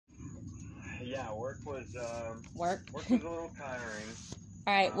yeah, work was a Work. little tiring.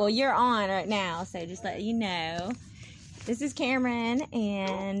 All right, well, you're on right now, so just let you know. This is Cameron,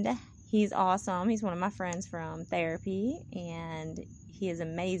 and he's awesome. He's one of my friends from therapy, and he is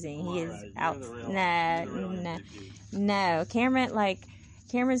amazing. He is out. No.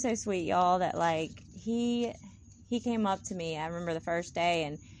 Cameron's so sweet, y'all, that like he came up to me. I remember the first day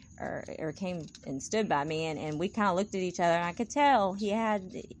and or came and stood by me, and we kind of looked at each other, and I could tell he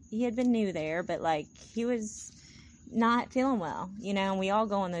had been new there, but like he was not feeling well, and we all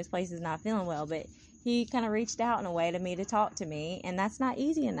go in those places not feeling well, but he kind of reached out in a way to me to talk to me, and that's not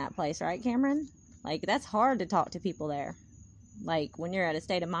easy in that place, right, Cameron? Like, that's hard to talk to people there. Like, when you're at a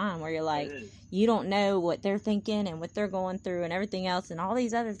state of mind where you're like, you don't know what they're thinking and what they're going through and everything else and all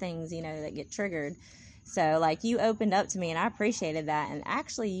these other things, that get triggered. So, like, you opened up to me, and I appreciated that. And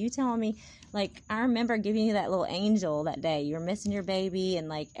actually, you telling me, like, I remember giving you that little angel that day. You were missing your baby and,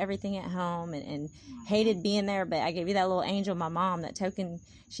 like, everything at home and hated being there. But I gave you that little angel, my mom, that token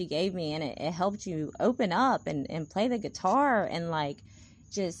she gave me. And it helped you open up and play the guitar and, like,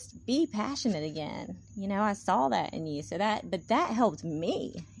 just be passionate again. I saw that in you. But that helped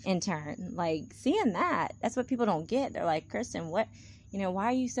me in turn. Like, seeing that's what people don't get. They're like, Kristen, what, why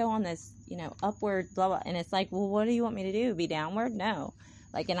are you so on this, upward, blah, blah. And it's like, well, what do you want me to do? Be downward? No.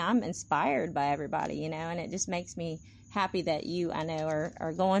 Like, and I'm inspired by everybody, and it just makes me happy that you, I know,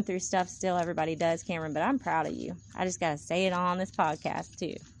 are going through stuff still. Everybody does, Cameron, but I'm proud of you. I just got to say it on this podcast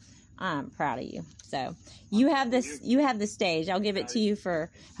too. I'm proud of you. So you have the stage. I'll give it to you for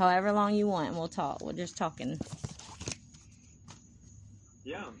however long you want, and we'll talk. We're just talking.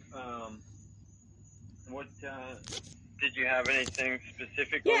 Yeah. What, did you have anything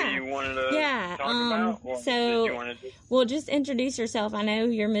specifically you wanted to talk about? Well, just introduce yourself. I know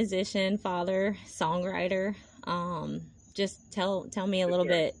you're a musician, father, songwriter. Just tell me a little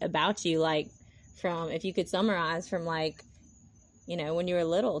bit about you, like, from, if you could summarize from, like, when you were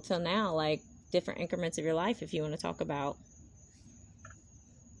little till now, like, different increments of your life, if you want to talk about.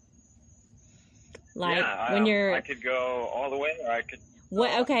 Like, when you're... I could go all the way, or I could...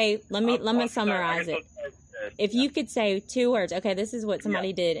 Okay, let me summarize it. If you could say 2 words, okay, this is what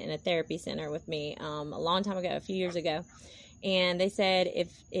somebody did in a therapy center with me a long time ago, a few years ago, and they said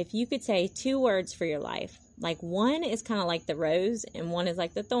if you could say 2 words for your life, like, one is kind of like the rose and one is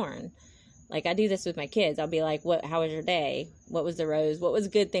like the thorn. Like, I do this with my kids. I'll be like, how was your day? What was the rose? What was a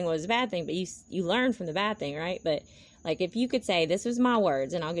good thing? What was a bad thing? But you learn from the bad thing, right? But, like, if you could say, this was my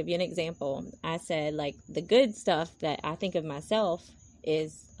words, and I'll give you an example. I said, like, the good stuff that I think of myself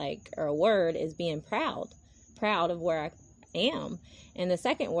is, like, or a word is being proud of where I am. And the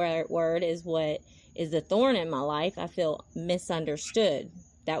second word is what is the thorn in my life. I feel misunderstood.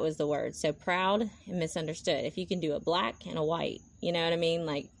 That was the word. So proud and misunderstood. If you can do a black and a white, you know what I mean?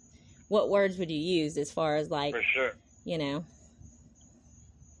 Like, what words would you use as far as, like, for sure,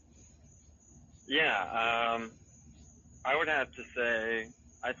 Yeah, I would have to say,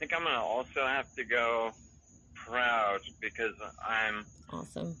 I think I'm going to also have to go proud, because I'm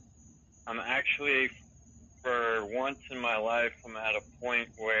awesome. I'm actually, for once in my life, I'm at a point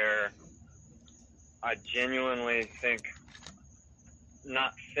where I genuinely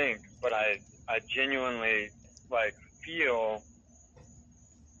but I genuinely, like, feel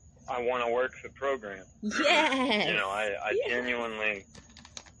I want to work the program. Yes. I genuinely,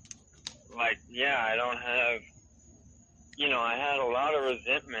 like, I don't have, I had a lot of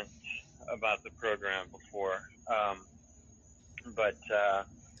resentment about the program before.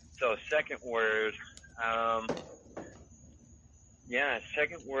 So second word,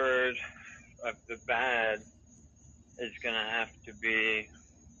 second word of the bad is going to have to be,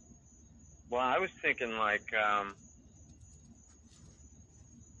 well, I was thinking, like,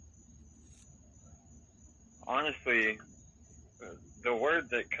 honestly, the word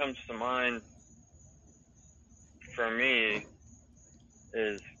that comes to mind for me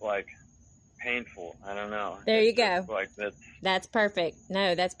is, like, painful. I don't know. There you go. Like, that's perfect.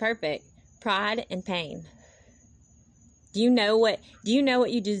 No, that's perfect. Pride and pain. Do you know what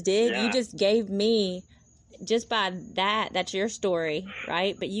you just did? Yeah. You just gave me, just by that's your story,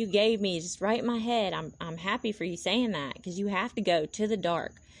 right? But you gave me, just right in my head, I'm happy for you saying that, because you have to go to the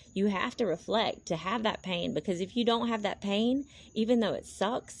dark. You have to reflect to have that pain, because if you don't have that pain, even though it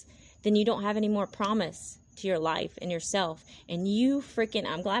sucks, then you don't have any more promise to your life and yourself. And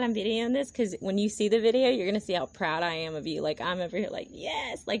I'm glad I'm videoing this, because when you see the video, you're going to see how proud I am of you. Like, I'm over here like,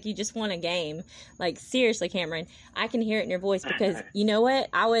 yes, like, you just won a game. Like, seriously, Cameron, I can hear it in your voice, because you know what?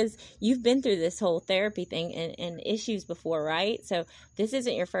 You've been through this whole therapy thing and issues before, right? So this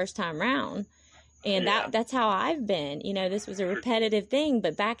isn't your first time round. And that's how I've been. You know, this was a repetitive thing.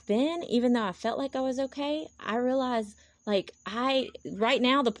 But back then, even though I felt like I was okay, I realized, like, right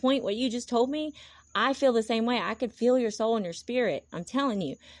now, the point, what you just told me, I feel the same way. I could feel your soul and your spirit. I'm telling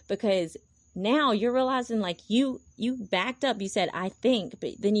you. Because now you're realizing, like, you backed up. You said, I think.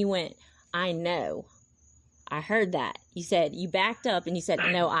 But then you went, I know. I heard that. You said, you backed up and you said,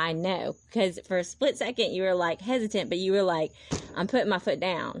 no, I know. Because for a split second, you were like hesitant, but you were like, I'm putting my foot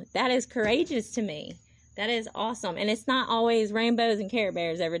down. That is courageous to me. That is awesome. And it's not always rainbows and Care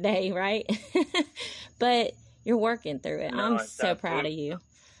Bears every day, right? But you're working through it. No, I'm so proud of you.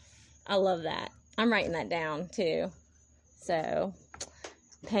 I love that. I'm writing that down too. So,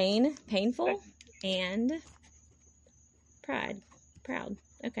 painful, and proud.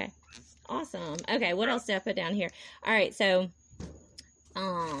 Okay. Awesome. Okay, what else did I put down here? All right, so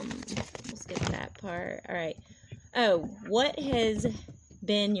let's get to that part. All right. Oh, what has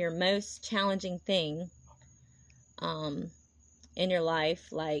been your most challenging thing in your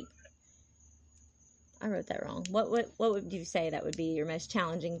life? Like, I wrote that wrong. What would you say that would be your most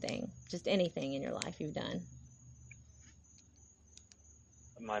challenging thing? Just anything in your life you've done.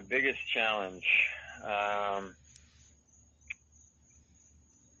 My biggest challenge,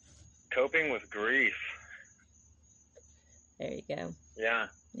 coping with grief. There you go. Yeah,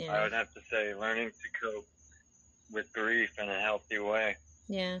 I would have to say learning to cope with grief in a healthy way.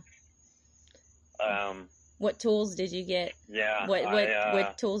 Yeah. What tools did you get? Yeah.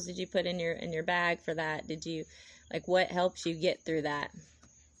 What tools did you put in your bag for that? Did you, like, what helps you get through that?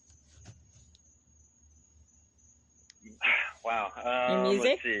 Wow. Your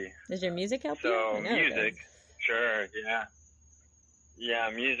music? Let's see. Does your music help you? So music, sure. Yeah. Yeah,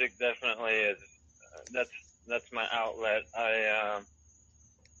 music definitely is. That's my outlet. I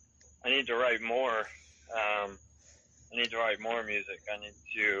need to write more. I need to write more music. I need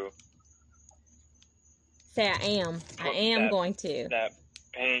to say I am going to. That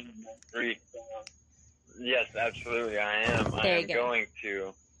pain, grief. Yes, absolutely. I am. There you go. Going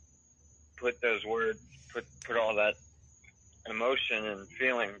to put those words, put all that emotion and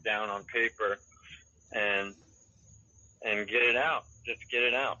feeling down on paper, and get it out. Just get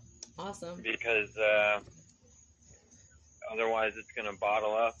it out. Awesome. Because otherwise it's going to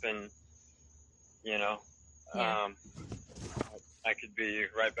bottle up, and I could be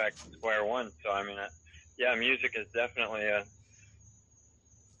right back to square one. So I mean, music is definitely a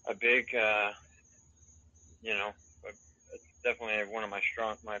big, it's definitely one of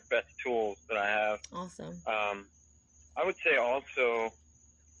my best tools that I have. Awesome. I would say also,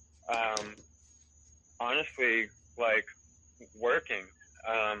 honestly, like working,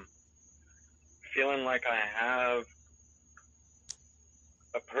 feeling like I have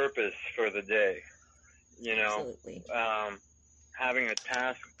a purpose for the day, Absolutely. Having a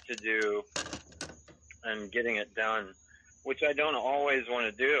task to do and getting it done, which I don't always want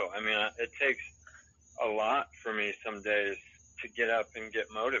to do. I mean, it takes a lot for me some days to get up and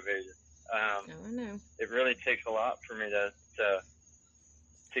get motivated. I know. It really takes a lot for me to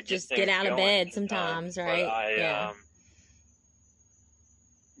just get out of bed sometimes, right?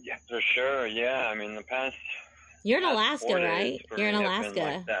 Yeah, for sure. Yeah, I mean, the past. You're in Alaska, right? You're in Alaska.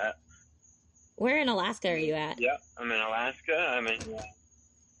 Like that. Where in Alaska are you at? Yeah, I'm in Alaska. I'm in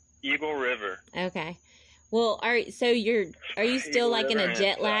Eagle River. Okay. Well, are you still like in a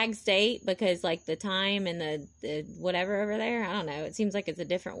jet lag state because like the time and the whatever over there? I don't know. It seems like it's a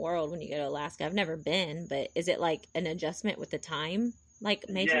different world when you go to Alaska. I've never been, but is it like an adjustment with the time, like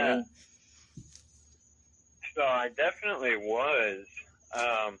majorly? Yeah. So I definitely was.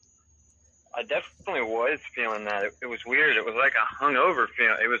 I definitely was feeling that. It was weird. It was like a hungover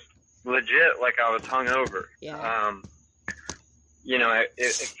feeling. It was legit like I was hungover. Yeah.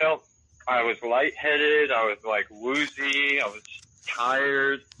 It felt. I was lightheaded. I was like woozy. I was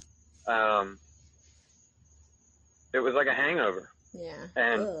tired. It was like a hangover. Yeah.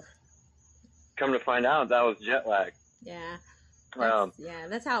 And come to find out, that was jet lag. Yeah.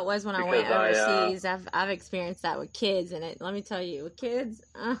 That's how it was when I went overseas. I've experienced that with kids, and let me tell you, with kids,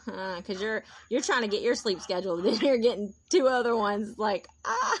 because you're trying to get your sleep schedule, then you're getting two other ones. Like,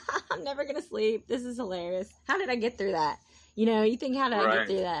 I'm never gonna sleep. This is hilarious. How did I get through that? You think, how did I get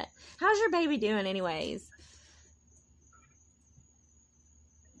through that? How's your baby doing, anyways?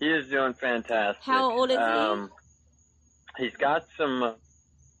 He is doing fantastic. How old is he? He's got some.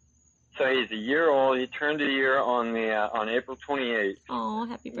 So he's a year old. He turned a year on April 28th. Oh,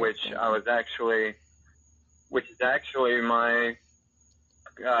 happy birthday! Which is actually my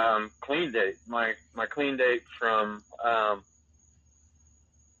clean date. My clean date from.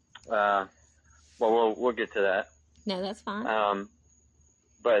 We'll get to that. No, that's fine.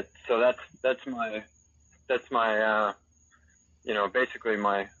 but so that's my basically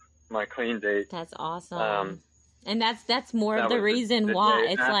my clean date. That's awesome. And that's more of the reason the why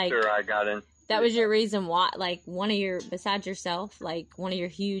day it's after like I got in. that was your reason why, like, one of your, besides yourself, like one of your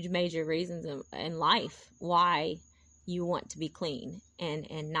huge major reasons in life why you want to be clean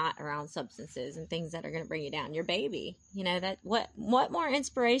and not around substances and things that are going to bring you down. Your baby, that what more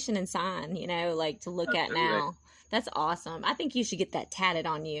inspiration and sign, like to look at now. That's awesome. I think you should get that tatted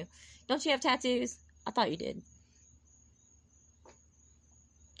on you. Don't you have tattoos? I thought you did.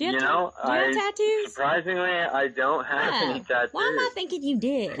 Do you have tattoos? Surprisingly, I don't have any tattoos. Why am I thinking you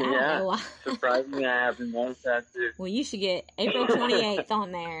did? I don't know why. Surprisingly, I have no tattoos. Well, you should get April 28th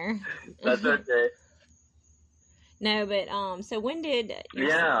on there. That's okay. No, but so when did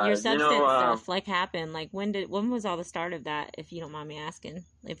your substance stuff like happen? Like when was all the start of that? If you don't mind me asking,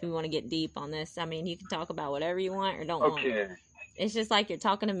 if we want to get deep on this, I mean, you can talk about whatever you want or don't want. It's just like you're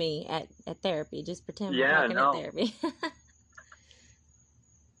talking to me at therapy. Just pretend we're talking at therapy.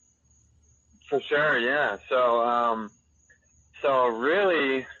 For sure, yeah. So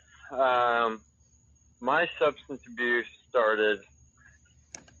really, my substance abuse started,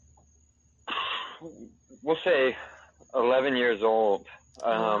 we'll say, 11 years old,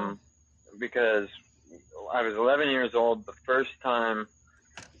 because I was 11 years old the first time,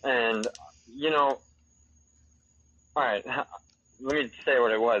 and all right, let me say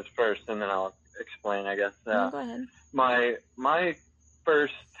what it was first, and then I'll explain, I guess. Go ahead. My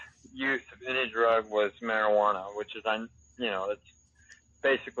first use of any drug was marijuana, which is, it's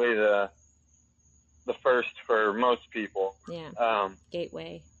basically the first for most people. Yeah.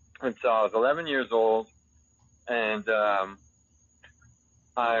 Gateway. And so I was 11 years old, and I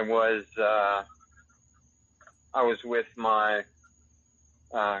was with my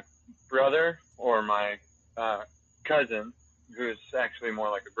brother, or my cousin, who's actually more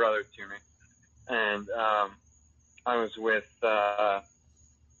like a brother to me, and I was with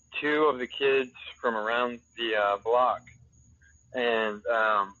two of the kids from around the block, and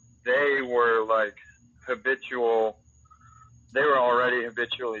they were like they were already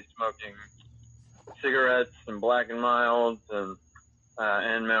habitually smoking cigarettes and Black and Milds and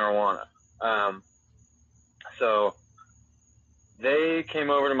marijuana. So they came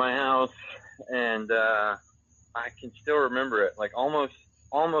over to my house, and I can still remember it, like almost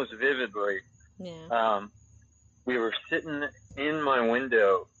vividly. Yeah. We were sitting in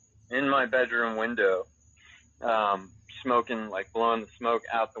my bedroom window, smoking, like blowing the smoke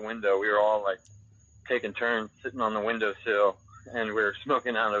out the window. We were all like taking turns sitting on the windowsill, and we were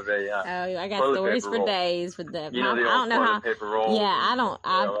smoking out of a I got stories for days with that. I don't know how. Paper roll.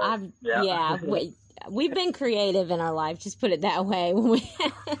 Yeah, we've been creative in our life. Just put it that way.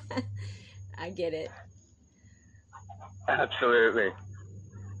 I get it. Absolutely.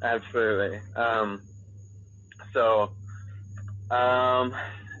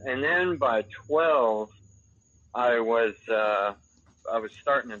 And then by 12, I was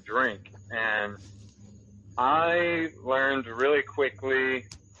starting to drink, and I learned really quickly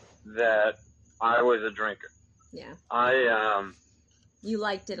that I was a drinker. Yeah. You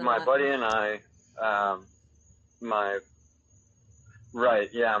liked it a lot. My buddy and I, my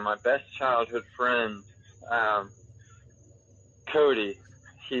best childhood friend, Cody,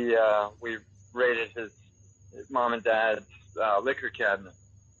 we raided his mom and dad's liquor cabinet,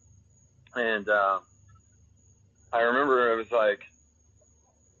 and I remember it was like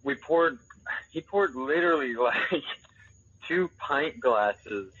he poured literally like 2 pint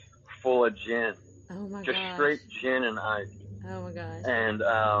glasses full of gin. Oh my god! Just straight gin and ice. Oh my gosh. And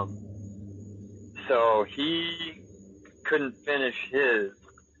so he couldn't finish his,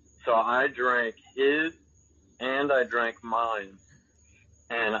 so I drank his and I drank mine,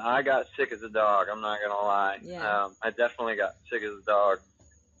 and I got sick as a dog. I'm not gonna lie. Yeah. I definitely got sick as a dog.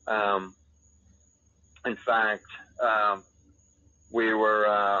 In fact, we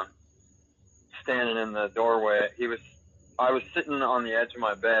were standing in the doorway. I was sitting on the edge of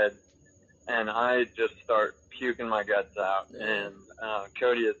my bed, and I just start puking my guts out. Yeah. And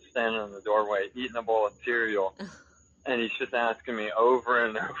Cody is standing in the doorway eating a bowl of cereal, and he's just asking me over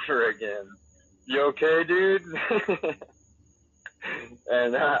and over again, "You okay, dude?"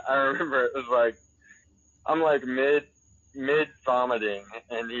 And I remember it was like, I'm like mid vomiting,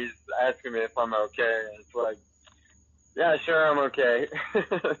 and he's asking me if I'm okay, and it's like, yeah, sure, I'm okay.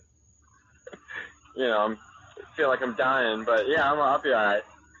 I feel like I'm dying, but yeah, I'll be all right.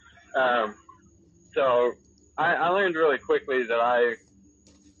 So I learned really quickly that I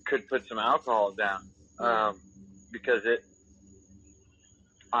could put some alcohol down, because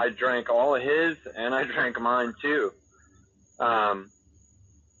I drank all of his and I drank mine too.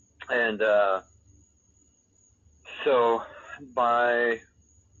 And so by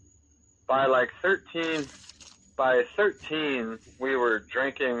like 13, by 13, we were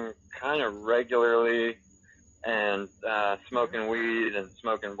drinking kind of regularly and smoking weed and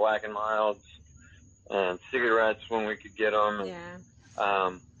smoking Black and Milds and cigarettes when we could get them. Yeah.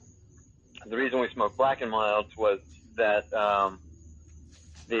 The reason we smoked Black and Milds was that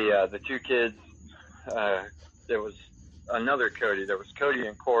the two kids, there was another Cody. There was Cody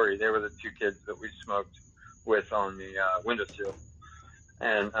and Corey. They were the two kids that we smoked with on the windowsill.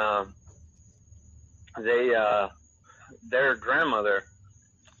 And their grandmother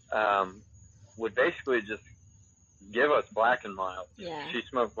would basically just give us Black and Mild. Yeah. She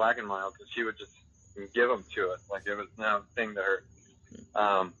smoked Black and Mild, and she would just give them to us like it was no thing to her.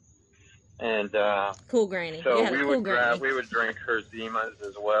 Cool granny. So we would drink her Zimas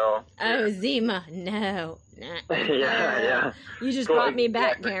as well. Oh, Zima, no. Yeah. You just brought me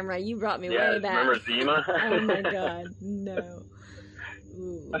back, Camera. You brought me way back. Remember Zima? Oh my God, no.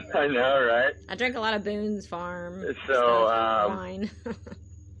 Ooh. I know, right? I drank a lot of Boone's Farm. So, wine.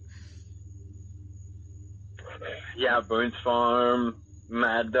 Yeah, Boone's Farm,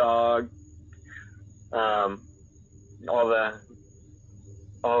 Mad Dog, all the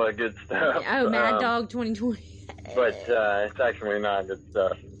good stuff. Oh, Mad Dog 2020. But it's actually not good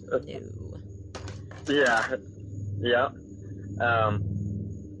stuff. Ew. Yeah.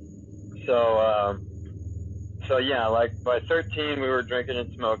 So yeah, like by 13 we were drinking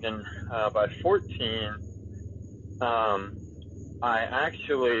and smoking. By 14, I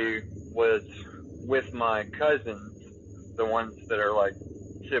actually was with my cousins, the ones that are like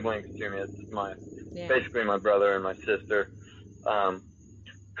siblings to me. It's basically my brother and my sister,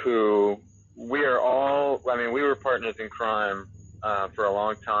 who we were partners in crime for a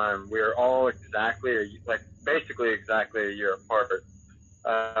long time. We are all basically exactly a year apart.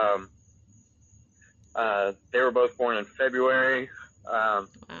 They were both born in February. Wow.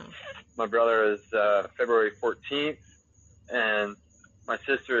 My brother is February 14th, and my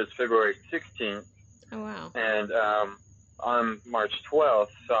sister is February 16th. Oh, wow. And I'm March 12th,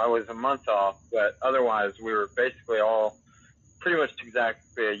 so I was a month off, but otherwise we were basically all pretty much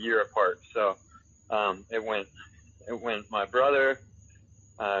exactly a year apart. So it went my brother,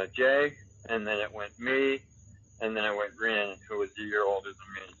 Jay, and then it went me, and then it went Rin, who was a year older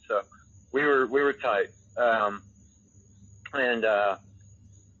than me. So we were tight. And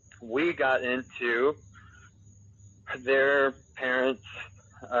we got into their parents'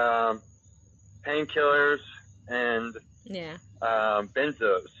 painkillers and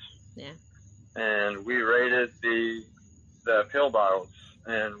benzos. Yeah. And we raided the pill bottles,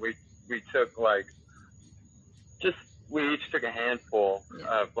 and we took we each took a handful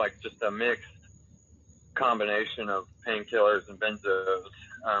of just a mixed combination of painkillers and benzos,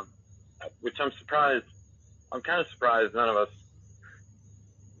 which I'm kind of surprised none of us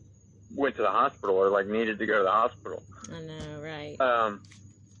went to the hospital or needed to go to the hospital. I know, right?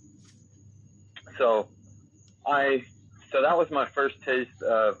 So that was my first taste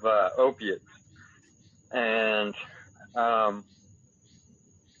of opiates, and I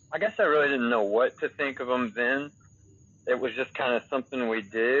guess I really didn't know what to think of them then. It was just kind of something we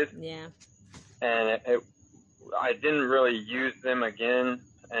did. Yeah. And I didn't really use them again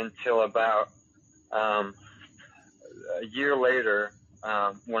until about a year later,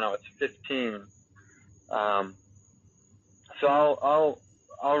 when I was 15. So I'll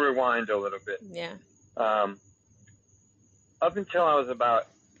rewind a little bit. Yeah. Up until I was about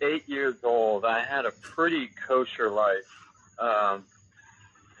 8 years old, I had a pretty kosher life. I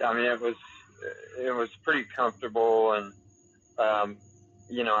mean, it was pretty comfortable, and I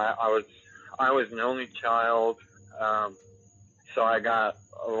was an only child, so I got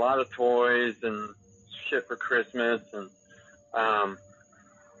a lot of toys and shit for Christmas, and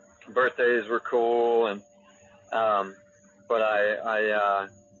birthdays were cool, and but I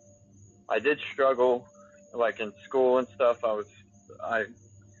did struggle, in school and stuff. I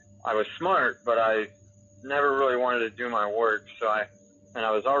was smart, but I never really wanted to do my work, so I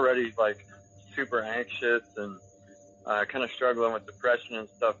was already super anxious and kind of struggling with depression and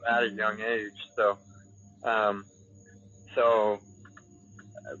stuff at a young age.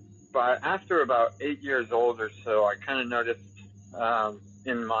 But after about 8 years old or so, I kind of noticed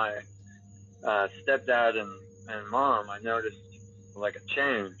in my stepdad and mom, I noticed a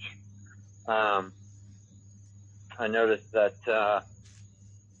change. I noticed that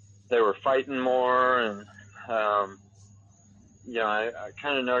they were fighting more, and I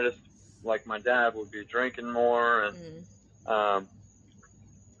kind of noticed my dad would be drinking more, and by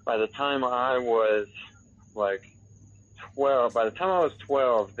the time I was 12, by the time I was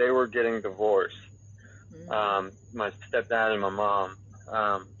 12, they were getting divorced. My stepdad and my mom.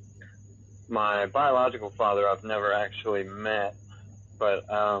 My biological father I've never actually met, but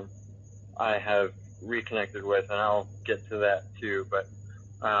I have reconnected with, and I'll get to that too. But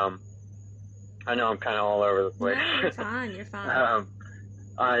I know I'm kind of all over the place. No, you're fine. You're fine.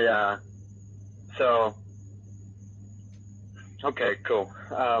 So, okay, cool.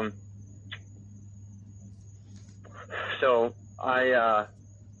 So I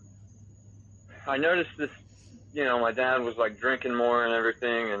noticed this, my dad was like drinking more and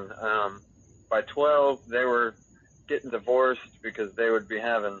everything, and by 12 they were getting divorced because they would be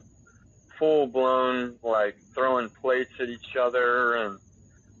having full blown like throwing plates at each other, and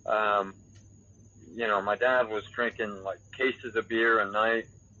my dad was drinking like cases of beer a night,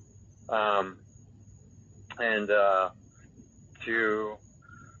 and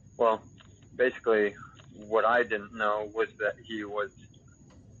basically what I didn't know was that he was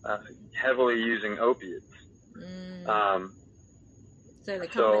heavily using opiates. So the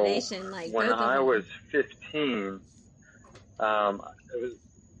combination, like when both of I them. was 15,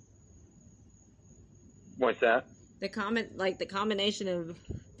 what's that? The combination of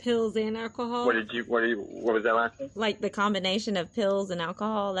pills and alcohol. What was that last thing? Like the combination of pills and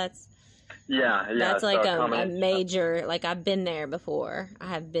alcohol. That's That's like a major. Like I've been there before. I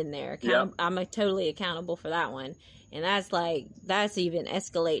have been there. I'm totally accountable for that one, and that's even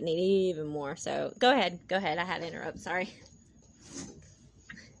escalating it even more. So go ahead. I had to interrupt. Sorry.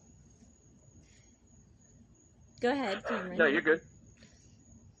 Go ahead, Cameron. No, you're good.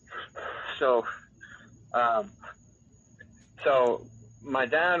 So, my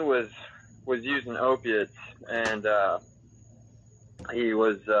dad was using opiates, and he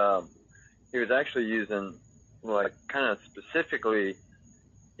was actually using, like, kind of specifically,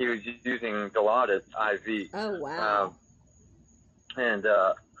 he was using Dilaudid IV. Oh wow.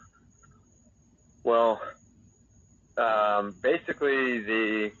 Basically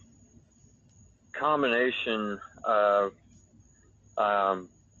the combination of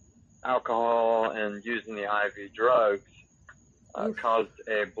alcohol and using the IV drugs caused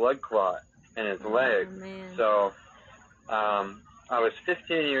a blood clot in his leg. Man. So I was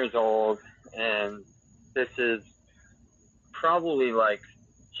 15 years old, and this is probably like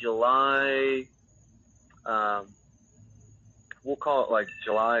July, we'll call it like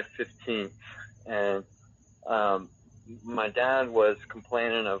July 15th, and my dad was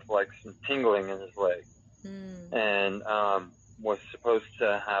complaining of like some tingling in his leg, and was supposed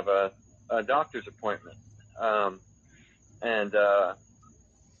to have a doctor's appointment,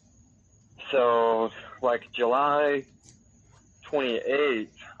 so like July 28th,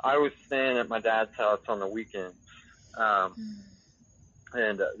 I was staying at my dad's house on the weekend,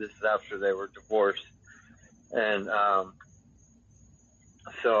 and this is after they were divorced, and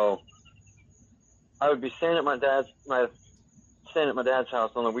so I would be staying at my dad's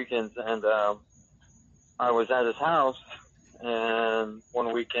house on the weekends, and I was at his house and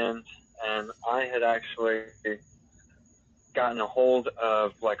one weekend, and I had actually gotten a hold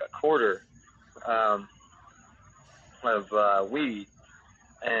of like a quarter of weed,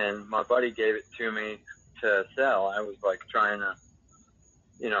 and my buddy gave it to me to sell. I was like trying to,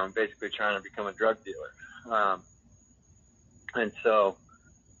 basically trying to become a drug dealer, and so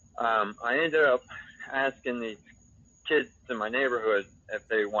I ended up asking these kids in my neighborhood if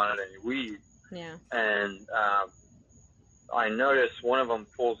they wanted any weed. Yeah. And I noticed one of them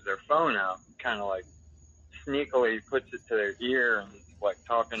pulls their phone out, kind of like sneakily puts it to their ear and like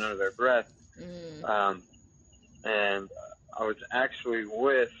talking under their breath. And I was actually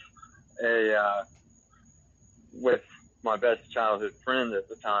with my best childhood friend at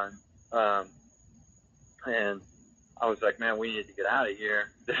the time, and I was like, man, we need to get out of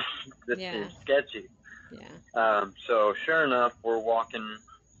here. This seems sketchy. Yeah. So sure enough, we're walking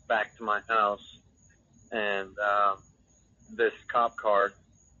back to my house, and this cop car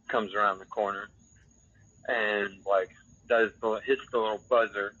comes around the corner and like hits the little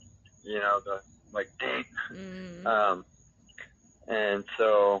buzzer, the like ding. And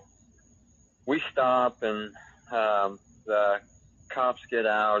so we stop, and the cops get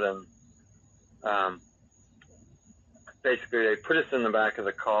out, and basically they put us in the back of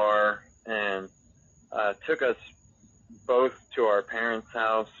the car and took us both to our parents'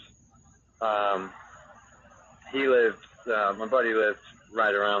 house. My buddy lived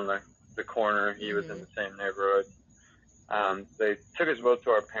right around the corner. He was in the same neighborhood. They took us both to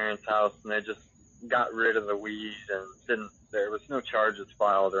our parents' house, and they just got rid of the weed, and there was no charges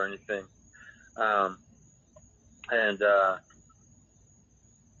filed or anything.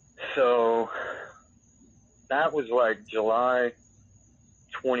 So that was like July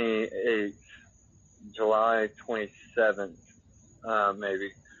 28th, July 27th,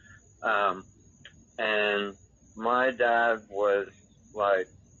 maybe. And my dad was like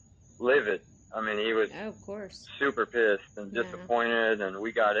livid. I mean, he was of course, super pissed and disappointed, and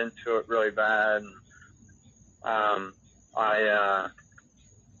we got into it really bad. And, I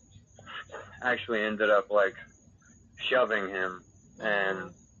actually ended up like shoving him,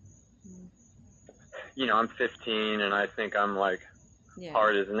 and you know, I'm 15 and I think I'm like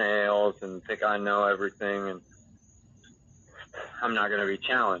hard as nails and think I know everything, and I'm not going to be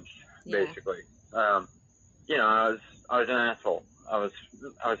challenged, basically. You know, I was an asshole. I was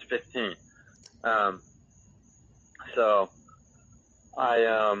 15. So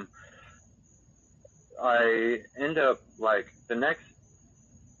I end up like the next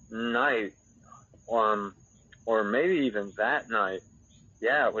night, or maybe even that night.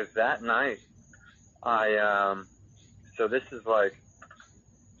 Yeah, it was that night. So this is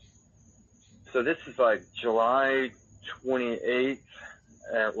like July 28th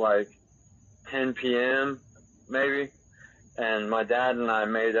at like 10 p.m. maybe. And my dad and I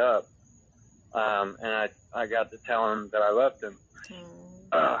made up. And I got to tell him that I loved him.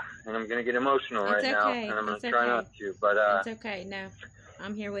 And I'm going to get emotional right now, and I'm going to try not to. But it's okay. No,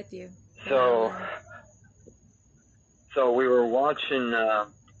 I'm here with you. So we were watching.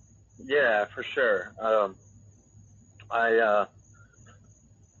 Yeah, for sure.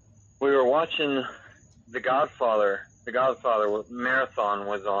 We were watching The Godfather. The Godfather marathon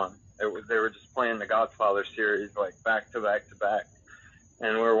was on. They were just playing the Godfather series like back to back to back,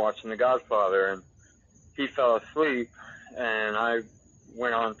 and we were watching The Godfather, and he fell asleep, and I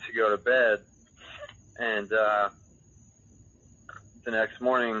went on to go to bed, and the next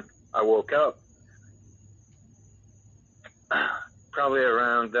morning I woke up probably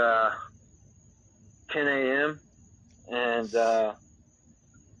around 10 a.m. and it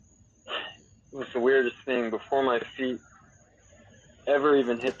was the weirdest thing. Before my feet ever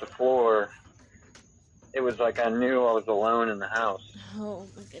even hit the floor, it was like I knew I was alone in the house. Oh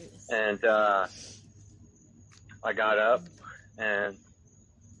my goodness. And I got up and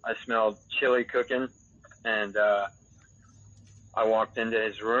I smelled chili cooking, and I walked into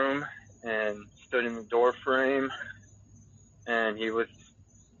his room and stood in the door frame, and he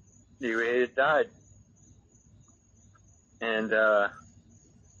had died. And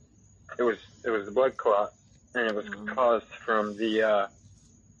it was a blood clot, and it was caused from the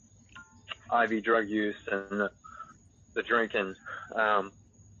IV drug use and the drinking. I'm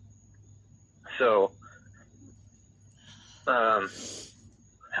sorry.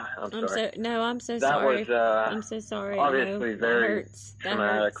 I'm so that sorry. Was, I'm so sorry. Obviously very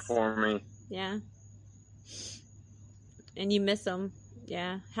traumatic hurts. for me. Yeah. And you miss them.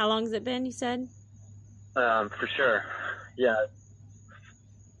 Yeah. How long has it been, you said? For sure. Yeah.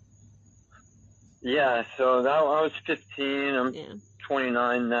 Yeah, so I was 15. I'm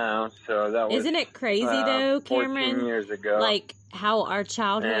 29 now, so that was... Isn't it crazy, though, Cameron? 14 years ago. Like, how our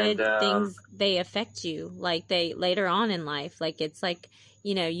childhood things, they affect you. Like, they later on in life. Like, it's like,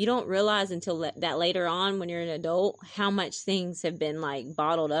 you know, you don't realize until that later on when you're an adult how much things have been, like,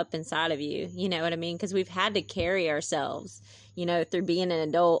 bottled up inside of you. You know what I mean? Because we've had to carry ourselves, you know, through being an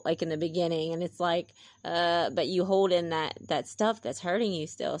adult, like, in the beginning. And it's like, but you hold in that stuff that's hurting you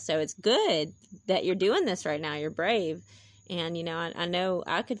still. So it's good that you're doing this right now. You're brave. And, you know, I know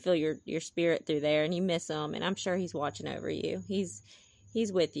I could feel your spirit through there, and you miss him, and I'm sure he's watching over you. He's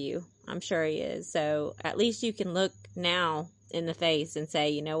with you. I'm sure he is. So at least you can look now in the face and say,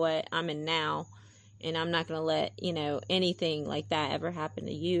 you know what, I'm in now, and I'm not going to let, you know, anything like that ever happen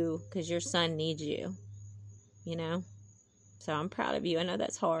to you, because your son needs you, you know? So I'm proud of you. I know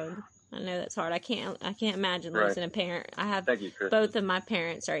that's hard. I can't imagine losing a parent. I have both of my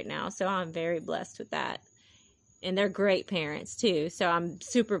parents right now, so I'm very blessed with that. And they're great parents, too. So I'm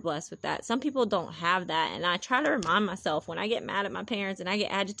super blessed with that. Some people don't have that. And I try to remind myself when I get mad at my parents and I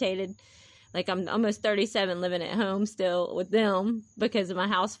get agitated, like I'm almost 37 living at home still with them because of my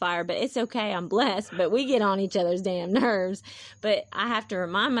house fire. But it's okay. I'm blessed. But we get on each other's damn nerves. But I have to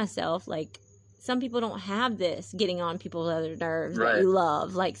remind myself, like, some people don't have this getting on people's other nerves that you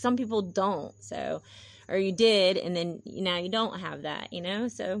love. Like, some people don't. So, or you did, and then now you don't have that, you know?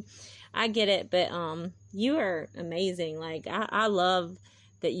 So I get it, but you are amazing. Like, I love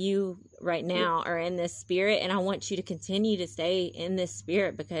that you right now are in this spirit, and I want you to continue to stay in this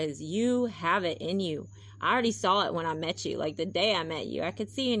spirit because you have it in you. I already saw it when I met you. Like, the day I met you, I could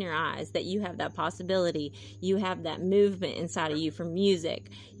see in your eyes that you have that possibility. You have that movement inside of you for music.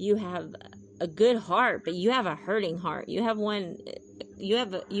 You have a good heart, but you have a hurting heart. You have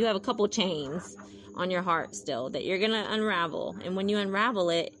a couple chains on your heart still that you're going to unravel. And when you unravel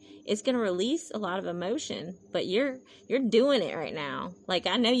it, it's going to release a lot of emotion, but you're doing it right now. Like,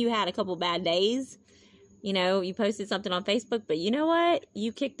 I know you had a couple bad days. You know, you posted something on Facebook, but you know what?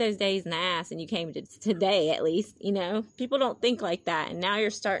 You kicked those days in the ass and you came to today, at least. You know, people don't think like that. And now you're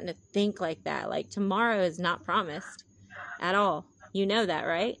starting to think like that. Like, tomorrow is not promised at all. You know that,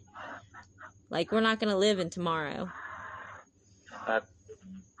 right? Like, we're not going to live in tomorrow.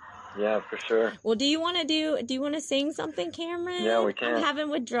 Yeah, for sure. Well, do you want to sing something, Cameron? Yeah, we can. I'm having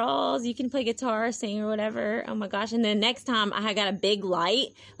withdrawals. You can play guitar, sing, or whatever. Oh my gosh. And then next time I got a big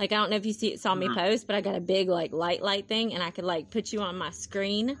light. Like, I don't know if you saw me post, but I got a big, like, light thing, and I could, like, put you on my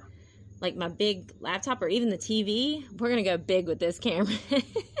screen, like my big laptop or even the TV. We're going to go big with this, Cameron.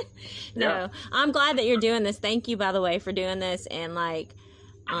 No, Yeah. I'm glad that you're doing this. Thank you, by the way, for doing this. And, like,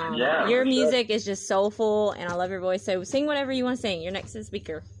 Yeah, your for music is just soulful, and I love your voice. So sing whatever you want to sing. You're next to the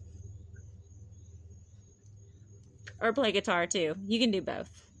speaker. Or play guitar, too. You can do both.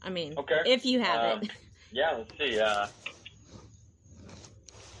 I mean, Okay. if you have it. Yeah, let's see.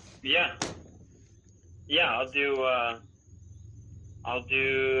 Yeah, I'll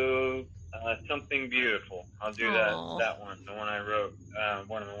do Something Beautiful. I'll do Aw. that one, the one I wrote,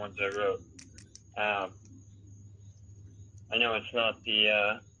 one of the ones I wrote. I know it's not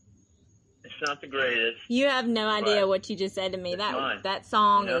the greatest. You have no idea But what you just said to me. it's mine, That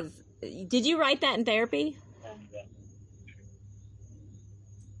song you know? is... Did you write that in therapy? And,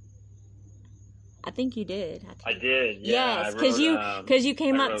 I think you did. I did. Yeah, Yes, I because wrote, you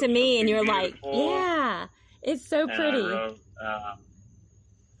came I up wrote to me and you're Something like, Beautiful, yeah, it's so and pretty. I wrote,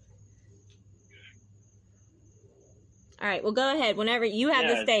 All right, well, go ahead. Whenever you have Yeah,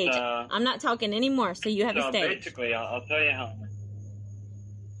 the it's, stage. I'm not talking anymore, so you have the so stage. basically, I'll tell you how.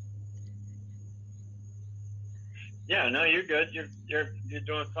 Yeah, no, you're good. You're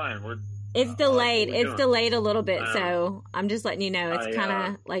doing fine. It's delayed. we're It's doing. delayed a little bit, so I'm just letting you know. It's I, kind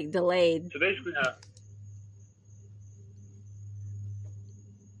of like delayed. So basically,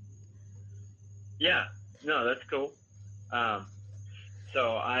 yeah, no, that's cool.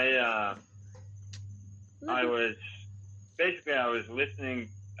 So I was listening.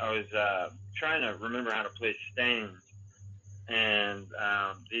 I was trying to remember how to play Stains, and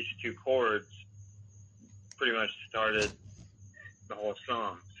these two chords pretty much started the whole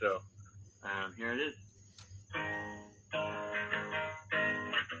song. So here it is.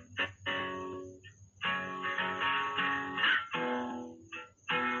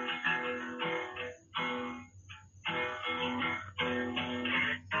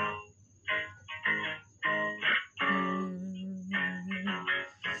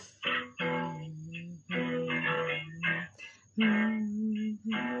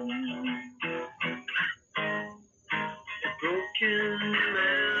 Broken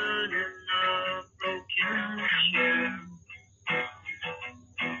man in a broken chair.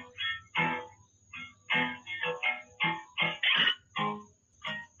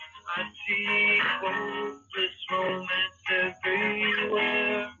 I see hopeless moments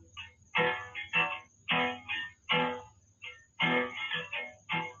everywhere.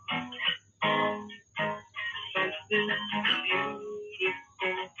 Something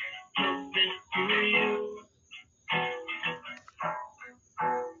beautiful, something for you.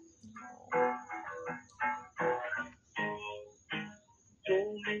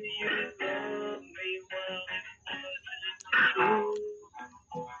 Told me you love me well, it wasn't true.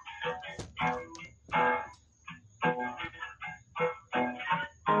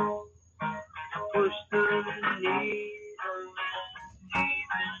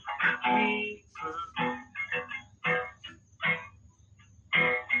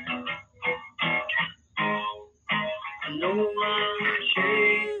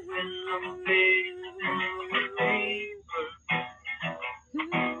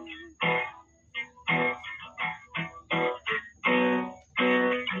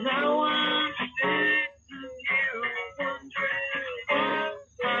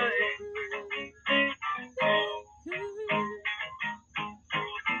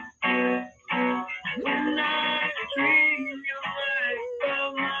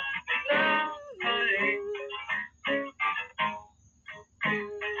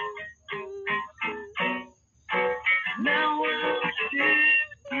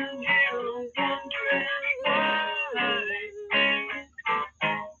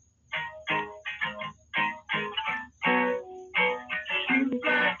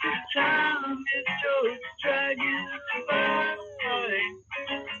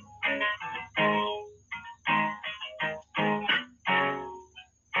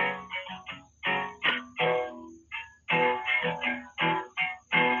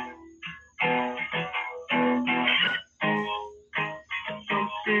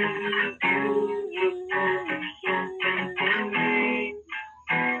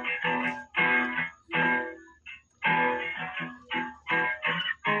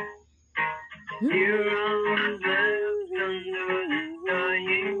 Your arms left under the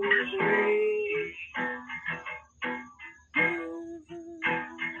dying tree.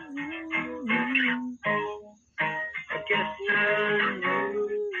 I guess I knew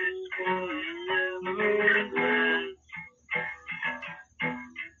this would never last.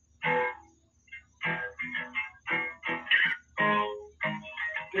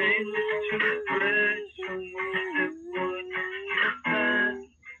 Painless regret someone that wouldn't pass.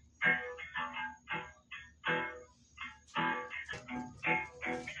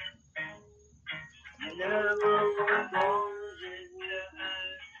 I never wanted to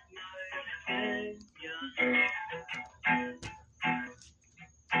ask my opinion.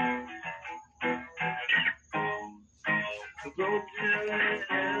 I wrote to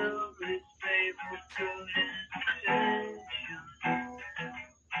Elvis, babe, with good intention.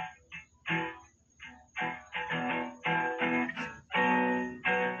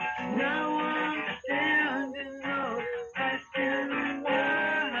 Now I'm standing up, asking why.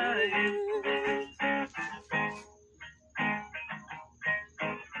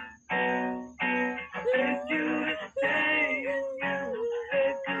 I begged you to stay, and you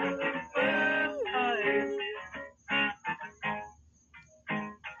said goodbye.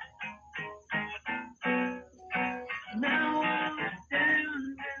 Now I'm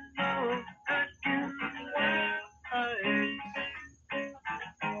standing up, asking why.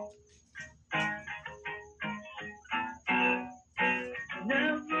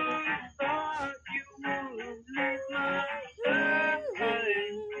 Never thought you would leave my side.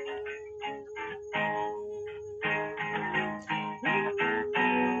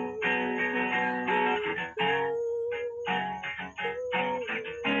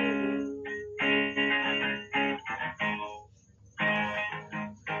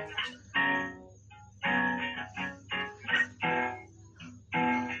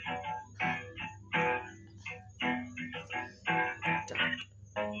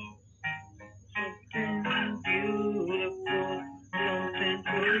 Something beautiful, something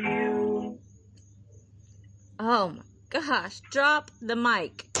for you. Oh my gosh. Drop the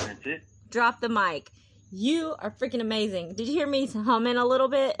mic. That's it. Drop the mic. You are freaking amazing. Did you hear me humming a little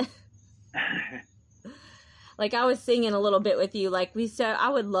bit? Like I was singing a little bit with you. Like I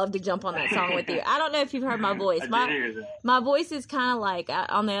would love to jump on that song with you. I don't know if you've heard my voice. I did hear that. My voice is kind of like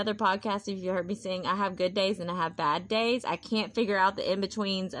on the other podcast. If you heard me sing, I have good days and I have bad days. I can't figure out the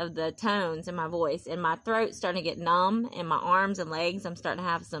in-betweens of the tones in my voice, and my throat's starting to get numb, and my arms and legs, I'm starting to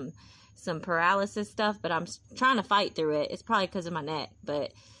have some paralysis stuff, but I'm trying to fight through it. It's probably because of my neck,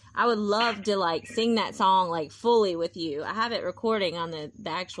 but I would love to like sing that song like fully with you. I have it recording on the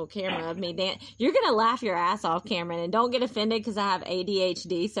actual camera of me dance. You're going to laugh your ass off, Cameron, and don't get offended because I have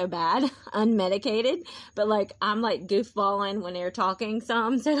ADHD so bad, unmedicated, but like I'm like goofballing when they're talking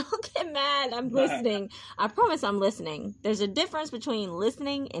some, so don't get mad. I'm listening. I promise I'm listening. There's a difference between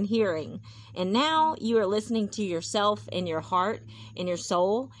listening and hearing. And now you are listening to yourself and your heart and your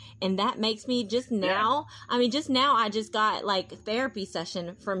soul. And that makes me just now, I just got like a therapy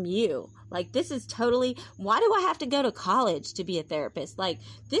session from you. Like this is totally, why do I have to go to college to be a therapist? Like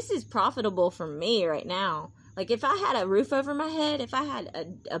this is profitable for me right now. Like if I had a roof over my head, if I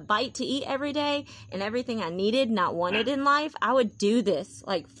had a bite to eat every day and everything I needed, not wanted in life, I would do this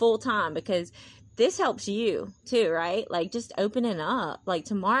like full time because this helps you too, right? Like just opening up. Like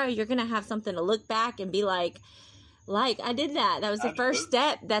tomorrow you're going to have something to look back and be like I did that. That was the first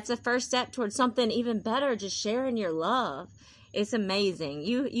step. That's the first step towards something even better. Just sharing your love. It's amazing.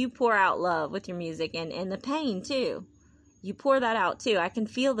 You pour out love with your music and the pain too. You pour that out too. I can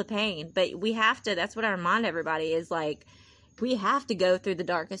feel the pain, but we have to, that's what I remind everybody is like, we have to go through the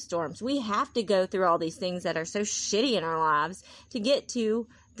darkest storms. We have to go through all these things that are so shitty in our lives to get to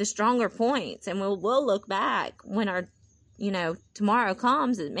the stronger points. And we'll look back when our, tomorrow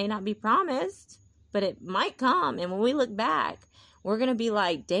comes. It may not be promised, but it might come. And when we look back, we're going to be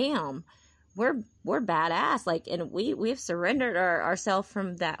like, damn, we're badass. Like, and we've surrendered ourselves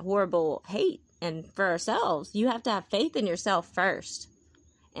from that horrible hate. And for ourselves, you have to have faith in yourself first.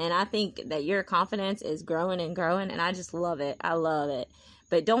 And I think that your confidence is growing and growing, and I just love it. I love it.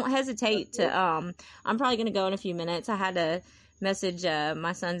 But don't hesitate to, I'm probably going to go in a few minutes. I had to message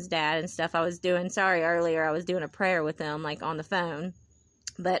my son's dad and stuff. Earlier I was doing a prayer with him, like on the phone.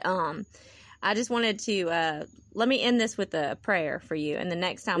 But I just wanted to, let me end this with a prayer for you. And the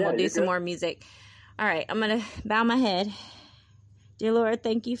next time we'll do some more music. All right, I'm going to bow my head. Dear Lord,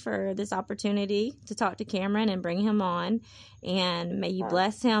 thank you for this opportunity to talk to Cameron and bring him on. And may you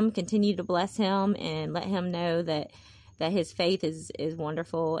bless him, continue to bless him, and let him know that that his faith is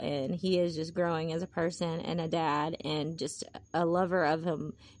wonderful, and he is just growing as a person and a dad and just a lover of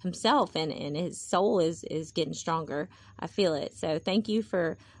himself, and his soul is getting stronger. I feel it. So thank you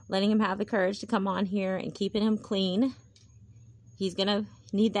for letting him have the courage to come on here and keeping him clean. He's going to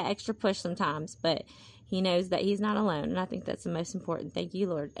need that extra push sometimes, but he knows that he's not alone, and I think that's the most important. Thank you,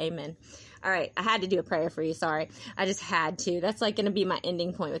 Lord. Amen. All right, I had to do a prayer for you. Sorry. I just had to. That's like going to be my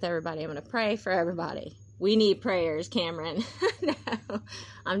ending point with everybody. I'm going to pray for everybody. We need prayers, Cameron. No,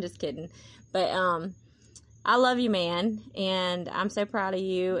 I'm just kidding. But I love you, man, and I'm so proud of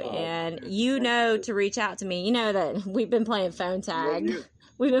you, and you know to reach out to me. You know that we've been playing phone tag.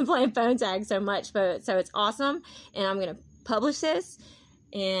 We've been playing phone tag so much, but so it's awesome, and I'm going to publish this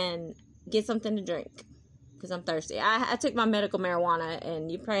and get something to drink because I'm thirsty. I took my medical marijuana,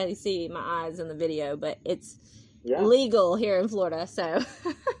 and you probably see my eyes in the video, but it's legal here in Florida, so.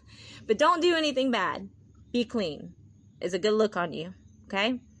 But don't do anything bad. Be clean. It's a good look on you,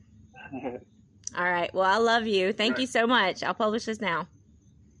 okay? All right. Well, I love you. Thank you so much. I'll publish this now.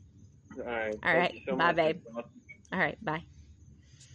 All right. All right. Thank you so Bye, much. babe. All right. Bye.